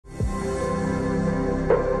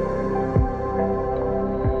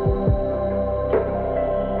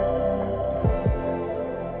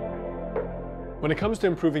When it comes to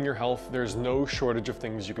improving your health, there's no shortage of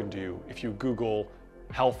things you can do if you Google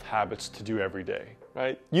health habits to do every day,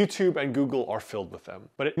 right? YouTube and Google are filled with them.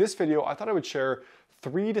 But in this video, I thought I would share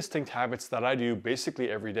 3 distinct habits that I do basically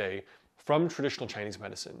every day from traditional Chinese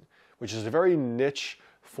medicine, which is a very niche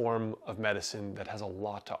form of medicine that has a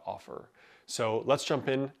lot to offer. So let's jump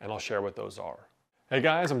in and I'll share what those are. Hey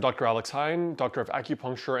guys, I'm Dr. Alex Hein, doctor of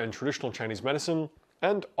acupuncture and traditional Chinese medicine,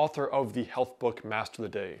 and author of the health book Master the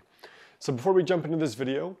Day. So before we jump into this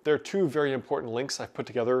video, there are 2 very important links I've put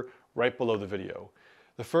together right below the video.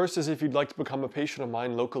 The first is if you'd like to become a patient of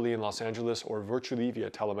mine locally in Los Angeles or virtually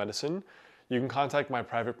via telemedicine, you can contact my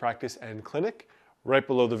private practice and clinic right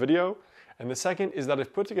below the video. And the second is that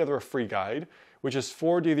I've put together a free guide, which is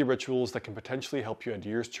 4 daily rituals that can potentially help you add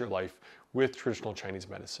years to your life with traditional Chinese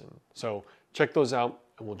medicine. So check those out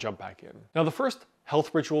and we'll jump back in. Now the first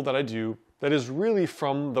health ritual that I do that is really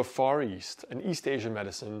from the Far East and East Asian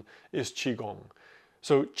medicine is Qigong.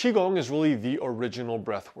 So Qigong is really the original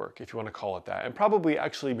breath work, if you want to call it that. And probably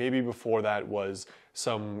actually maybe before that was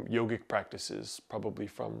some yogic practices, probably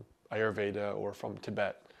from Ayurveda or from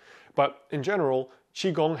Tibet. But in general,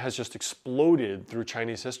 Qigong has just exploded through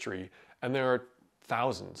Chinese history, and there are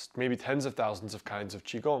thousands, maybe tens of thousands of kinds of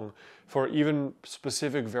Qigong for even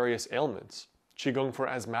specific various ailments. Qigong for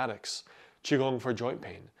asthmatics, Qigong for joint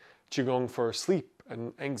pain, Qigong for sleep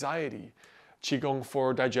and anxiety, Qigong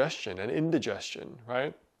for digestion and indigestion,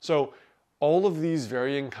 right? So all of these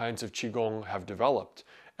varying kinds of Qigong have developed,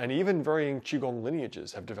 and even varying Qigong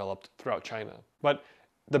lineages have developed throughout China. But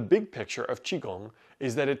the big picture of Qigong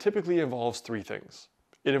is that it typically involves 3 things.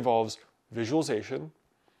 It involves visualization,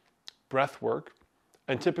 breath work,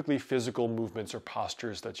 and typically physical movements or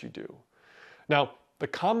postures that you do. Now, the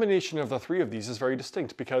combination of the 3 of these is very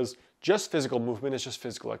distinct because just physical movement is just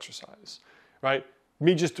physical exercise, right?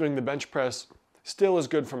 Me just doing the bench press still is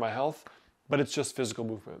good for my health, but it's just physical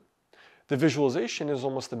movement. The visualization is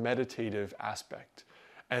almost the meditative aspect,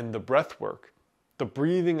 and the breath work, the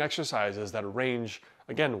breathing exercises that range,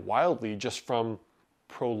 again, wildly just from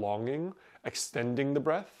prolonging, extending the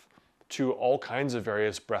breath, to all kinds of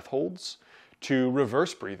various breath holds, to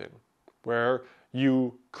reverse breathing, where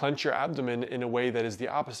you clench your abdomen in a way that is the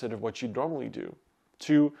opposite of what you normally do,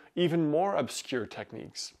 to even more obscure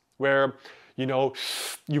techniques, where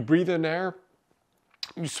you breathe in air,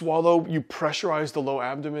 you swallow, you pressurize the low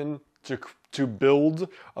abdomen to build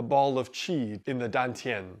a ball of qi in the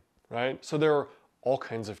dantian, right? So there are all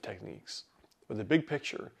kinds of techniques. But the big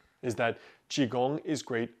picture is that Qigong is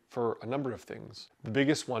great for a number of things. The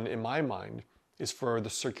biggest one in my mind is for the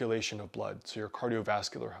circulation of blood, so your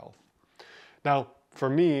cardiovascular health. Now, for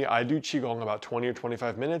me, I do Qigong about 20 or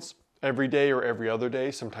 25 minutes every day or every other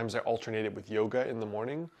day. Sometimes I alternate it with yoga in the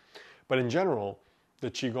morning. But in general,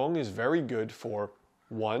 the Qigong is very good for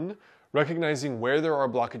 1, recognizing where there are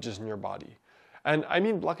blockages in your body. And I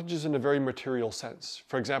mean blockages in a very material sense.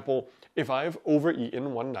 For example, if I've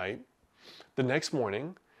overeaten one night, the next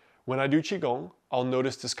morning, when I do Qigong, I'll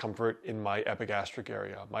notice discomfort in my epigastric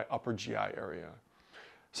area, my upper GI area.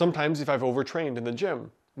 Sometimes if I've overtrained in the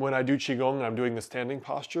gym, when I do Qigong and I'm doing the standing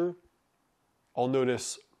posture, I'll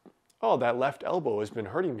notice, oh, that left elbow has been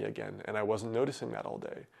hurting me again, and I wasn't noticing that all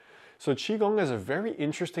day. So Qigong is a very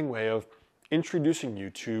interesting way of introducing you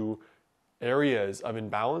to areas of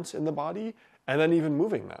imbalance in the body and then even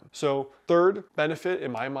moving them. So 3rd benefit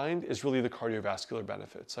in my mind is really the cardiovascular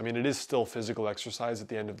benefits. I mean, it is still physical exercise at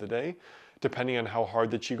the end of the day, depending on how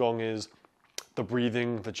hard the Qigong is, the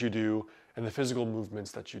breathing that you do, and the physical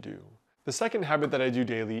movements that you do. The second habit that I do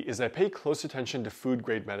daily is I pay close attention to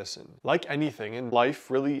food-grade medicine. Like anything in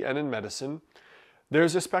life, really, and in medicine,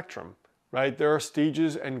 there's a spectrum, right? There are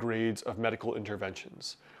stages and grades of medical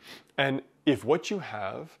interventions. And if what you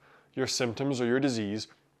have, your symptoms or your disease,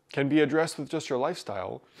 can be addressed with just your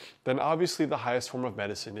lifestyle, then obviously the highest form of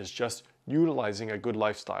medicine is just utilizing a good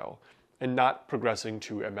lifestyle and not progressing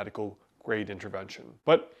to a medical grade intervention.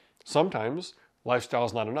 But sometimes lifestyle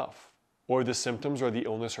is not enough, or the symptoms or the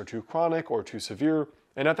illness are too chronic or too severe,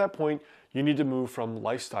 and at that point, you need to move from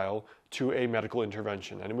lifestyle to a medical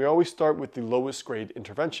intervention. And we always start with the lowest grade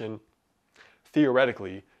intervention.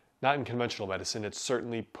 Theoretically, not in conventional medicine, it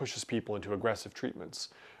certainly pushes people into aggressive treatments.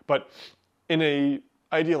 But in an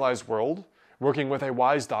idealized world, working with a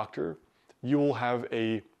wise doctor, you will have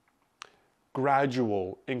a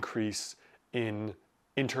gradual increase in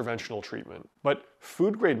interventional treatment. But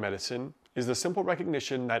food-grade medicine is the simple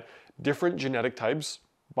recognition that different genetic types,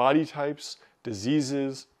 body types,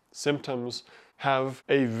 diseases, symptoms have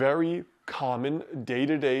a very common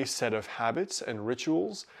day-to-day set of habits and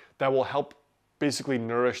rituals that will help basically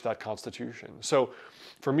nourish that constitution. So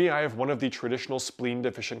for me, I have one of the traditional spleen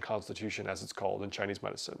deficient constitution, as it's called in Chinese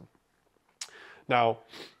medicine. Now,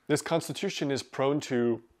 this constitution is prone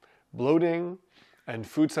to bloating and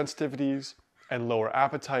food sensitivities and lower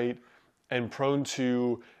appetite and prone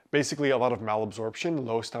to basically a lot of malabsorption,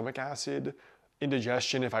 low stomach acid,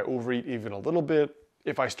 indigestion if I overeat even a little bit.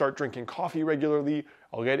 If I start drinking coffee regularly,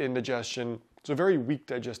 I'll get indigestion. So very weak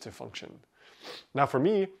digestive function. Now for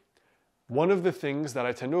me, one of the things that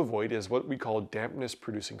I tend to avoid is what we call dampness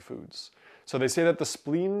producing foods. So they say that the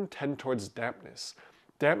spleen tend towards dampness.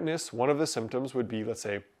 Dampness, one of the symptoms would be, let's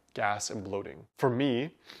say, gas and bloating. For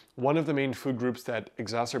me, one of the main food groups that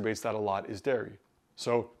exacerbates that a lot is dairy.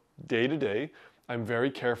 So day to day, I'm very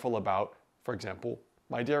careful about, for example,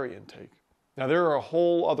 my dairy intake. Now there are a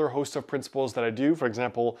whole other host of principles that I do. For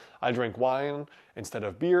example, I drink wine instead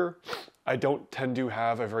of beer. I don't tend to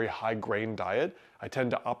have a very high grain diet. I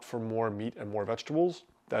tend to opt for more meat and more vegetables.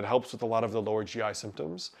 That helps with a lot of the lower GI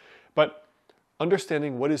symptoms. But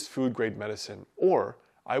understanding what is food grade medicine, or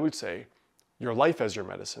I would say your life as your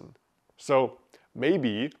medicine. So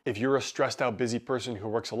maybe if you're a stressed out busy person who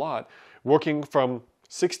works a lot, working from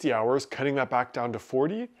 60 hours, cutting that back down to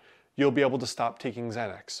 40, you'll be able to stop taking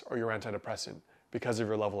Xanax or your antidepressant because of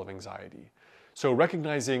your level of anxiety. So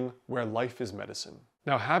recognizing where life is medicine.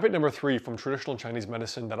 Now, habit number 3 from traditional Chinese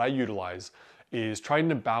medicine that I utilize is trying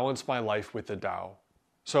to balance my life with the Tao.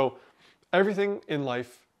 So everything in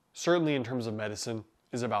life, certainly in terms of medicine,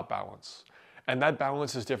 is about balance. And that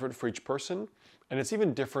balance is different for each person, and it's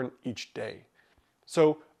even different each day.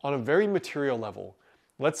 So on a very material level,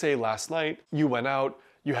 let's say last night you went out,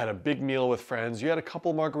 you had a big meal with friends, you had a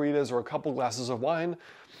couple margaritas or a couple glasses of wine,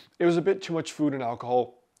 it was a bit too much food and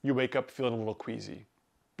alcohol, you wake up feeling a little queasy.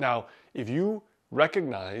 Now, if you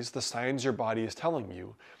recognize the signs your body is telling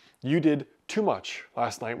you, you did too much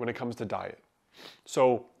last night when it comes to diet.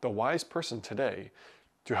 So the wise person today,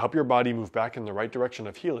 to help your body move back in the right direction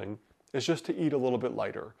of healing, is just to eat a little bit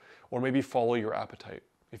lighter, or maybe follow your appetite.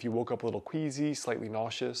 If you woke up a little queasy, slightly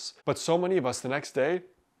nauseous. But so many of us the next day,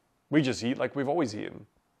 we just eat like we've always eaten.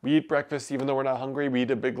 We eat breakfast even though we're not hungry, we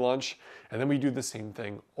eat a big lunch, and then we do the same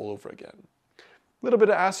thing all over again. A little bit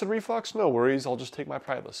of acid reflux, no worries, I'll just take my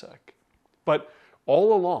Prilosec. But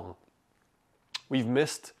all along, we've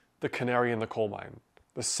missed the canary in the coal mine.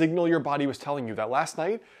 The signal your body was telling you that last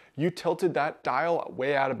night, you tilted that dial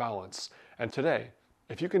way out of balance. And today,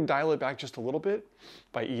 if you can dial it back just a little bit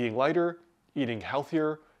by eating lighter, eating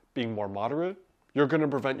healthier, being more moderate, you're going to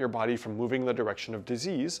prevent your body from moving in the direction of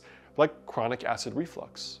disease like chronic acid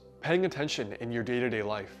reflux. Paying attention in your day-to-day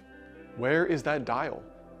life. Where is that dial?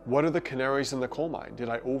 What are the canaries in the coal mine? Did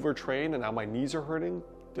I overtrain and now my knees are hurting?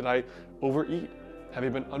 Did I overeat? Have I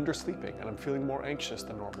been undersleeping and I'm feeling more anxious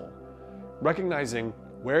than normal? Recognizing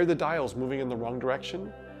where the dial's moving in the wrong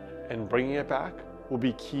direction and bringing it back will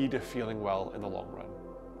be key to feeling well in the long run.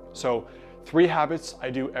 So 3 habits I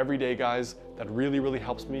do every day, guys, that really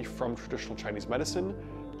helps me from traditional Chinese medicine.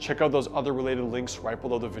 Check out those other related links right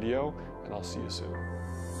below the video, and I'll see you soon.